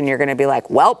transaction, you're going to be like,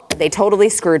 well, they totally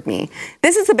screwed me.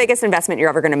 This is the biggest investment you're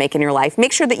ever going to make in your life.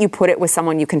 Make sure that you put it with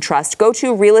someone you can trust. Go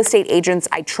to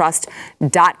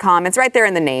realestateagentsitrust.com. It's right there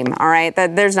in the name. All right.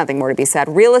 There's nothing more to be said.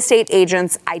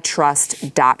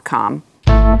 Realestateagentsitrust.com.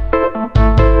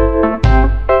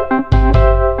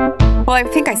 Well, I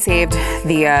think I saved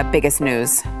the biggest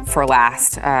news for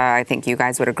last. I think you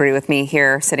guys would agree with me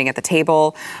here, sitting at the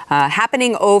table.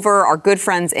 Happening over our good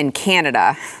friends in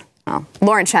Canada. Well,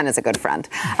 Lauren Chen is a good friend.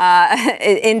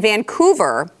 In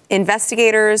Vancouver,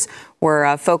 investigators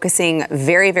were focusing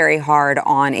very, very hard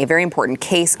on a very important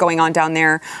case going on down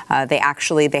there. They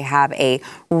have a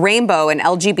rainbow, an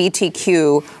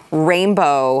LGBTQ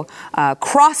rainbow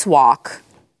crosswalk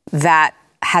that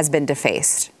has been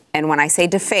defaced. And when I say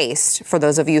defaced, for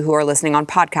those of you who are listening on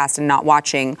podcast and not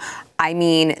watching, I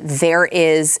mean there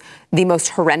is the most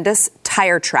horrendous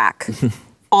tire track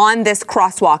on this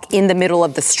crosswalk in the middle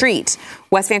of the street.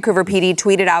 West Vancouver PD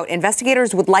tweeted out,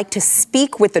 investigators would like to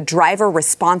speak with the driver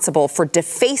responsible for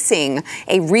defacing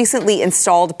a recently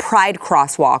installed Pride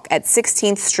crosswalk at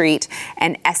 16th Street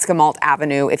and Esquimalt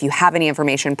Avenue. If you have any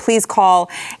information, please call.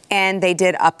 And they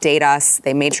did update us.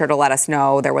 They made sure to let us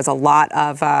know there was a lot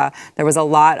of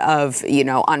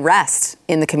unrest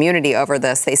in the community over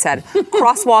this. They said,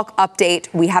 crosswalk update.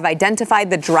 We have identified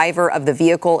the driver of the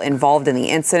vehicle involved in the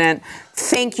incident.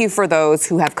 Thank you for those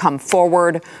who have come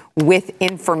forward with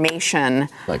information.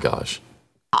 My gosh.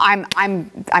 I'm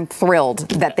thrilled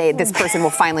that this person will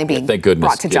finally be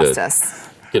brought to justice.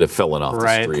 Get a felon off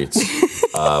the streets.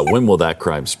 When will that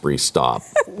crime spree stop?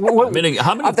 How many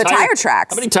tire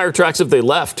tracks? How many tire tracks have they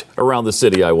left around the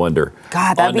city, I wonder?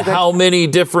 God, that'd be good. How many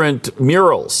different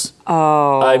murals?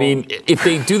 Oh. I mean, if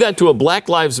they do that to a Black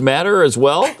Lives Matter as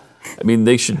well, I mean,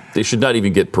 they should not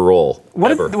even get parole.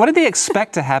 What did they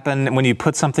expect to happen when you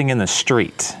put something in the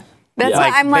street? That's why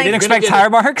I'm like, they didn't expect tire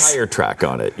marks? Tire track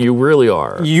on it. You really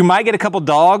are. You might get a couple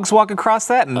dogs walk across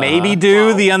that, maybe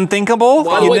do the unthinkable.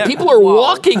 By the way, people are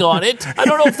walking on it. I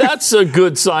don't know if that's a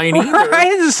good sign either.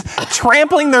 Right? Just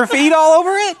trampling their feet all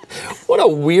over it. What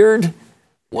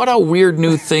a weird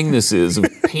new thing this is, of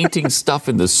painting stuff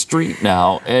in the street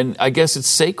now. And I guess it's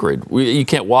sacred. You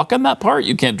can't walk on that part.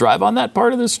 You can't drive on that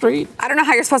part of the street. I don't know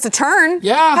how you're supposed to turn.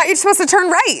 Yeah. How you're supposed to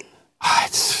turn right.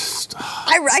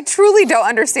 I truly don't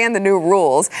understand the new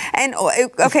rules. And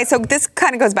okay, so this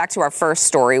kind of goes back to our first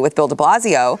story with Bill de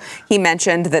Blasio. He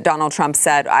mentioned that Donald Trump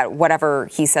said, whatever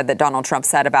he said that Donald Trump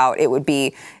said about it would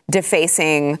be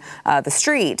defacing the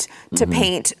street to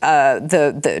paint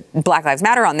the Black Lives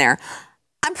Matter on there.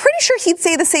 I'm pretty sure he'd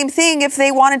say the same thing if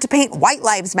they wanted to paint White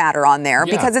Lives Matter on there,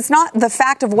 because it's not the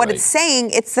fact of what it's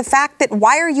saying. It's the fact that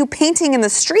why are you painting in the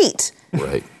street?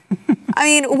 Right. I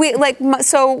mean,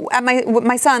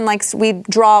 my son likes, we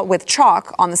draw with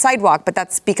chalk on the sidewalk, but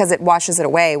that's because it washes it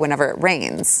away whenever it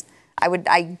rains.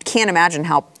 I can't imagine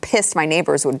how pissed my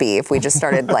neighbors would be if we just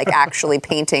started like actually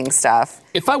painting stuff.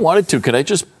 If I wanted to, could I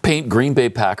just paint Green Bay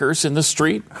Packers in the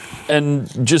street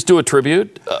and just do a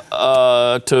tribute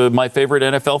to my favorite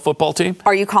NFL football team?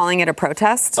 Are you calling it a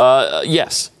protest?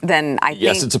 Yes. Then I think...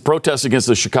 Yes, it's a protest against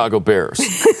the Chicago Bears.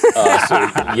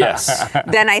 Yes.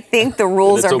 Then I think the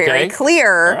rules are very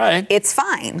clear. All right. It's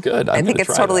fine. Good. I think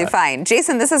it's totally fine.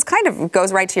 Jason, this is kind of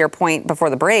goes right to your point before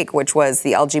the break, which was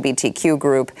the LGBTQ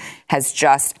group has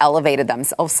just elevated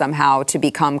themselves somehow to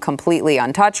become completely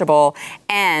untouchable.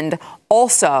 And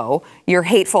also, you're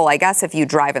hateful, I guess, if you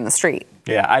drive in the street.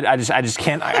 Yeah, I just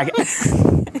can't.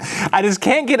 I just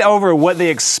can't get over what they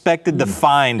expected to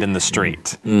find in the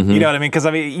street. You know what I mean? Because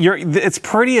I mean,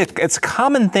 it's a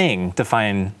common thing to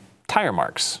find tire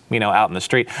marks, out in the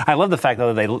street. I love the fact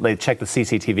that they check the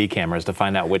CCTV cameras to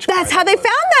find out which. That's how they found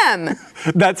them.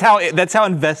 That's how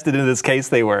invested in this case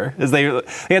they were. They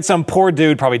had some poor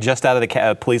dude probably just out of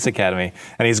the police academy,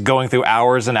 and he's going through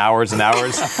hours and hours and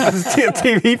hours of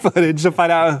TV footage to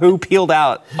find out who peeled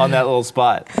out on that little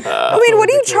spot. I mean, what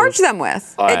do you charge them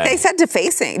with? They said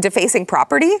defacing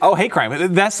property. Oh, hate crime.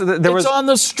 It's on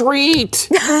the street.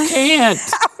 You can't.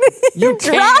 How do you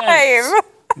drive?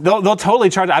 They'll totally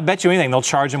charge. I bet you anything. They'll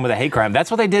charge him with a hate crime.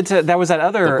 That's what they did to. That was that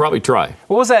other. They'll probably try.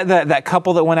 What was that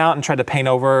couple that went out and tried to paint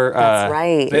over? That's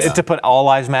right. To put all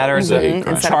lives matter.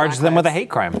 Mm-hmm. Charge them with a hate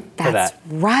crime for that. That's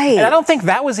right. And I don't think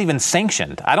that was even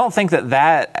sanctioned. I don't think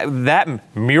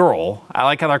that mural. I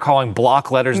like how they're calling block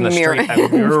letters in the street a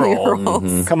mural.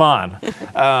 Mm-hmm. Come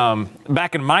on.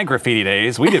 Back in my graffiti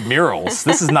days, we did murals.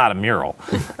 This is not a mural.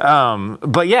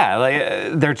 But yeah,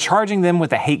 they're charging them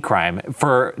with a hate crime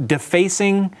for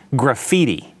defacing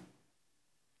graffiti.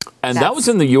 And that was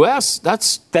in the U.S.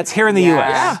 That's here in the U.S.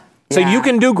 Yeah. So you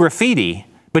can do graffiti,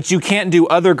 but you can't do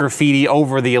other graffiti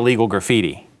over the illegal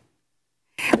graffiti.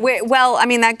 Well, I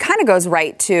mean, that kind of goes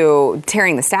right to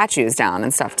tearing the statues down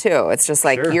and stuff, too. It's just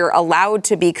like you're allowed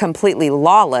to be completely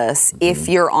lawless if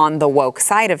you're on the woke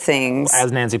side of things.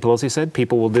 As Nancy Pelosi said,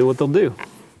 people will do what they'll do.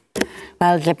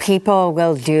 Well, the people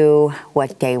will do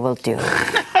what they will do.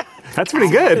 That's pretty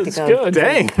good. That's good.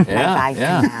 Dang.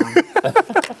 Yeah.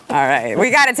 All right. We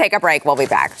got to take a break. We'll be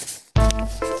back.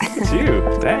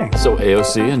 Phew, dang. So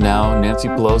AOC and now Nancy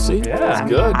Pelosi. Yeah. That's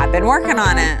good. I've been working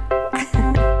on it.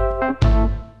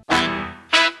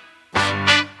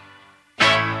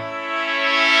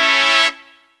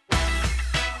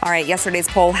 All right, yesterday's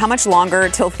poll, how much longer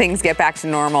till things get back to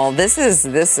normal? This is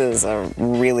a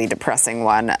really depressing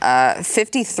one.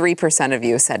 53% of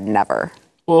you said never.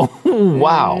 Well,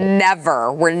 wow.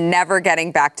 Never. We're never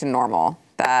getting back to normal.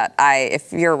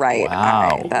 If you're right,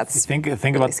 that's think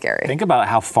really about scary. Think about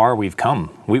how far we've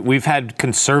come. We've had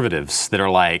conservatives that are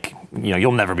like,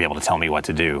 you'll never be able to tell me what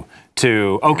to do.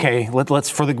 To let's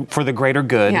for the greater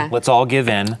good. Yeah. Let's all give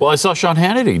in. Well, I saw Sean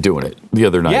Hannity doing it the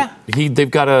other night. Yeah,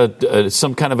 they've got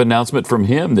some kind of announcement from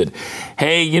him that,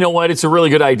 hey, you know what? It's a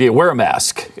really good idea. Wear a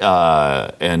mask.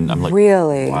 And I'm like,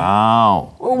 really?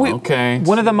 Wow. Okay.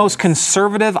 One of the most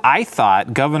conservative, I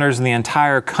thought, governors in the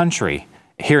entire country.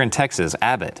 Here in Texas,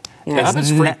 Abbott. Yeah.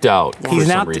 Abbott's freaked out for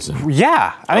some reason.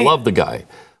 Yeah. I love the guy,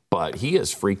 but he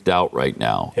is freaked out right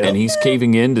now. Yep. And he's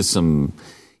caving into some,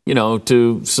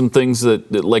 to some things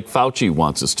that like Fauci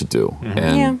wants us to do.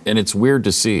 Mm-hmm. And it's weird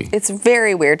to see. It's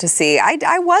very weird to see.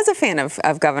 I was a fan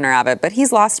of Governor Abbott, but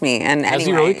he's lost me. And has anyway,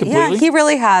 he really completely? Yeah, he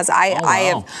really has. I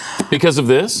have. Because of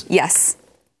this? Yes.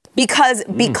 Because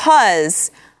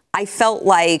I felt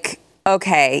like,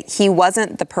 okay, he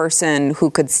wasn't the person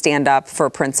who could stand up for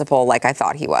principle like I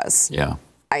thought he was. Yeah.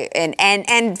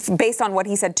 And based on what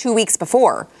he said 2 weeks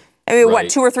before. I mean,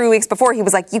 2 or 3 weeks before, he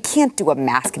was like, you can't do a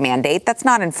mask mandate. That's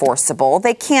not enforceable.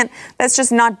 They can't. That's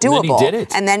just not doable.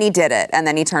 And then he did it. And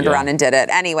then he turned around and did it.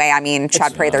 Anyway, I mean,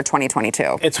 Chad Prather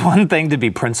 2022. It's one thing to be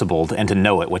principled and to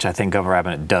know it, which I think Governor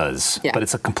Abbott does. Yeah. But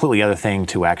it's a completely other thing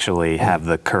to actually have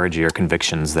the courage of your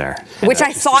convictions there. Which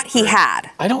I thought he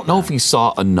had. I don't know if he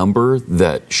saw a number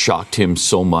that shocked him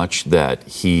so much that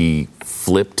he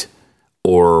flipped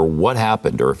or what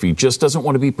happened, or if he just doesn't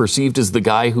want to be perceived as the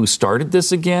guy who started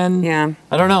this again. Yeah.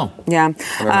 I don't know. Yeah.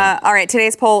 All right,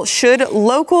 today's poll, should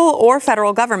local or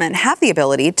federal government have the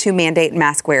ability to mandate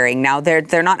mask wearing? Now,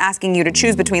 they're not asking you to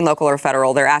choose between local or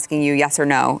federal. They're asking you yes or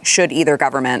no. Should either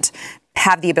government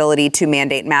have the ability to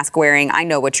mandate mask wearing? I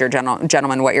know what your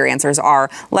gentlemen, what your answers are.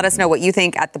 Let us know what you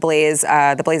think at the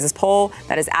Blaze's poll.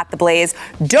 That is at the Blaze.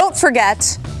 Don't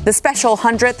forget the special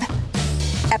 100th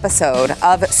episode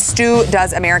of Stu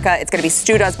Does America. It's going to be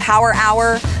Stu Does Power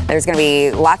Hour. There's going to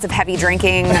be lots of heavy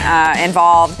drinking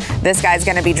involved. This guy's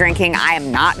going to be drinking. I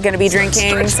am not going to be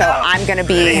drinking, so I'm going to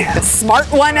be the smart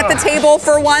one at the table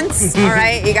for once. All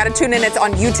right, you got to tune in. It's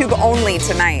on YouTube only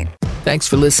tonight. Thanks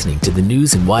for listening to the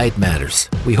news and why it matters.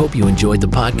 We hope you enjoyed the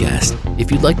podcast.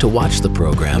 If you'd like to watch the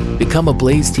program, become a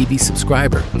Blaze TV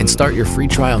subscriber and start your free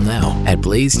trial now at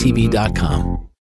blazetv.com.